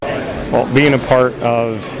Well, being a part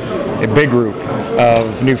of a big group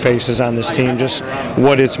of new faces on this team, just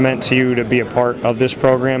what it's meant to you to be a part of this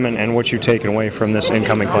program and what you've taken away from this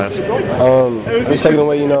incoming class. Just taking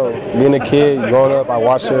away, being a kid, growing up, I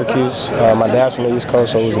watched Syracuse. My dad's from the East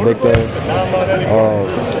Coast, so it was a big thing.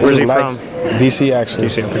 Where's he from? DC, actually.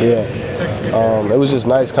 DC, okay. Yeah. It was just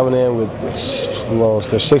nice coming in with,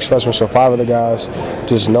 there's 6 freshmen, so 5 of the guys,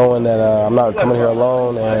 just knowing that I'm not coming here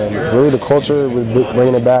alone, and really the culture, we're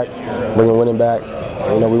bringing it back, bringing winning back.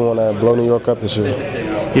 We want to blow New York up this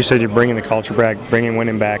year. You said you're bringing the culture back, bringing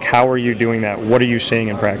winning back. How are you doing that? What are you seeing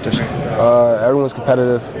in practice? Everyone's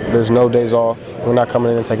competitive. There's no days off. We're not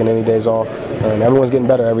coming in and taking any days off. And everyone's getting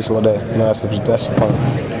better every single day. That's the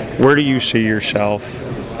point. Where do you see yourself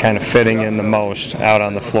kind of fitting in the most out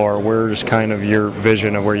on the floor? Where's kind of your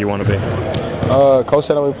vision of where you want to be? Coach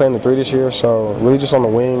said I'm going to be playing the 3 this year, so really just on the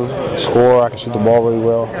wing, score, I can shoot the ball really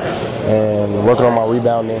well, and working on my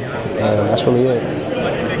rebounding, and that's really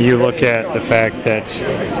it. You look at the fact that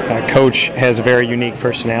Coach has a very unique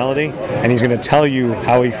personality, and he's going to tell you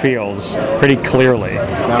how he feels pretty clearly.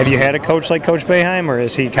 Have you had a coach like Coach Boeheim, or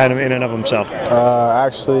is he kind of in and of himself?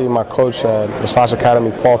 Actually, my coach at Massage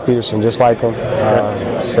Academy, Paul Peterson, just like him,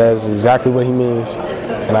 says exactly what he means,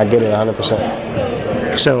 and I get it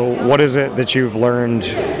 100%. So what is it that you've learned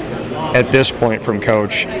at this point from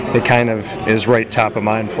Coach that kind of is right top of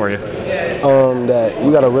mind for you? That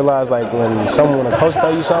you got to realize, when a coach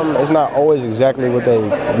tell you something, it's not always exactly what they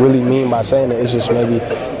really mean by saying it. It's just maybe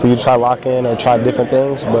for you to try lock in or try different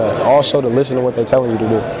things, but also to listen to what they're telling you to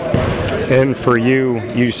do. And for you,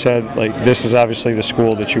 you said this is obviously the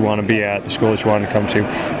school that you want to be at, the school that you want to come to.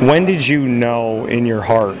 When did you know in your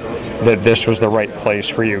heart that this was the right place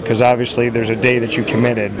for you? Because obviously there's a day that you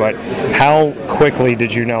committed, but how quickly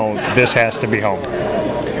did you know this has to be home?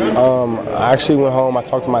 I actually went home, I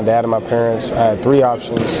talked to my dad and my parents. I had 3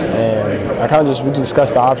 options, and we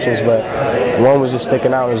discussed the options, but one was just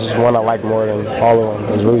sticking out. It was just one I liked more than all of them.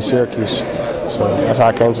 It was really Syracuse, so that's how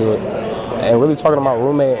I came to it. And really talking to my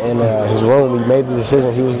roommate in his room, we made the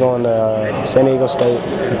decision. He was going to San Diego State,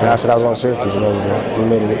 and I said I was going to Syracuse, and we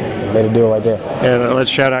made a deal right there. And let's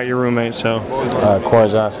shout out your roommate, Corin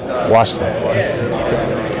Johnson, Washington.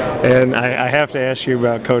 And I have to ask you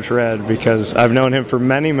about Coach Red, because I've known him for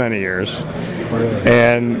many, many years,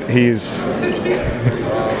 and he's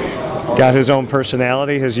got his own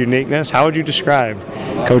personality, his uniqueness. How would you describe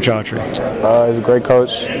Coach Autry? He's a great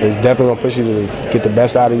coach. He's definitely going to push you to get the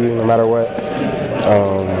best out of you no matter what.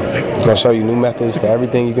 He's going to show you new methods to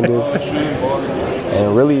everything you can do.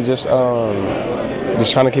 And really just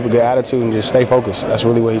trying to keep a good attitude and just stay focused. That's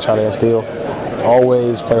really what he's trying to instill.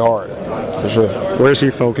 Always play hard, for sure. Where's he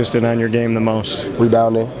focused in on your game the most?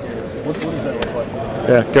 Rebounding.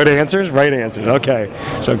 Yeah, good answers, right answers. Okay,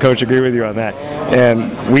 so Coach, agree with you on that.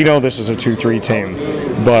 And we know this is a 2-3 team,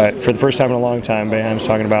 but for the first time in a long time, Boeheim's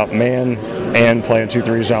talking about man and play a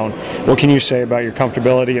 2-3 zone. What can you say about your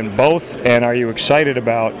comfortability in both, and are you excited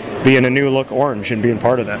about being a new look orange and being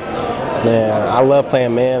part of that? Man, I love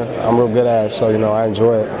playing man. I'm real good at it, so I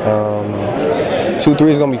enjoy it.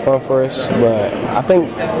 2-3 is gonna be fun for us, but I think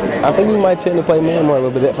we might tend to play man more a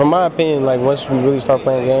little bit. From my opinion, once we really start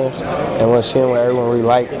playing games and once seeing what everyone really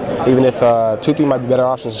like, even if 2-3 might be better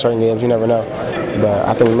options in certain games, you never know. But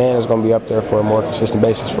I think man is gonna be up there for a more consistent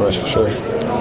basis for us, for sure.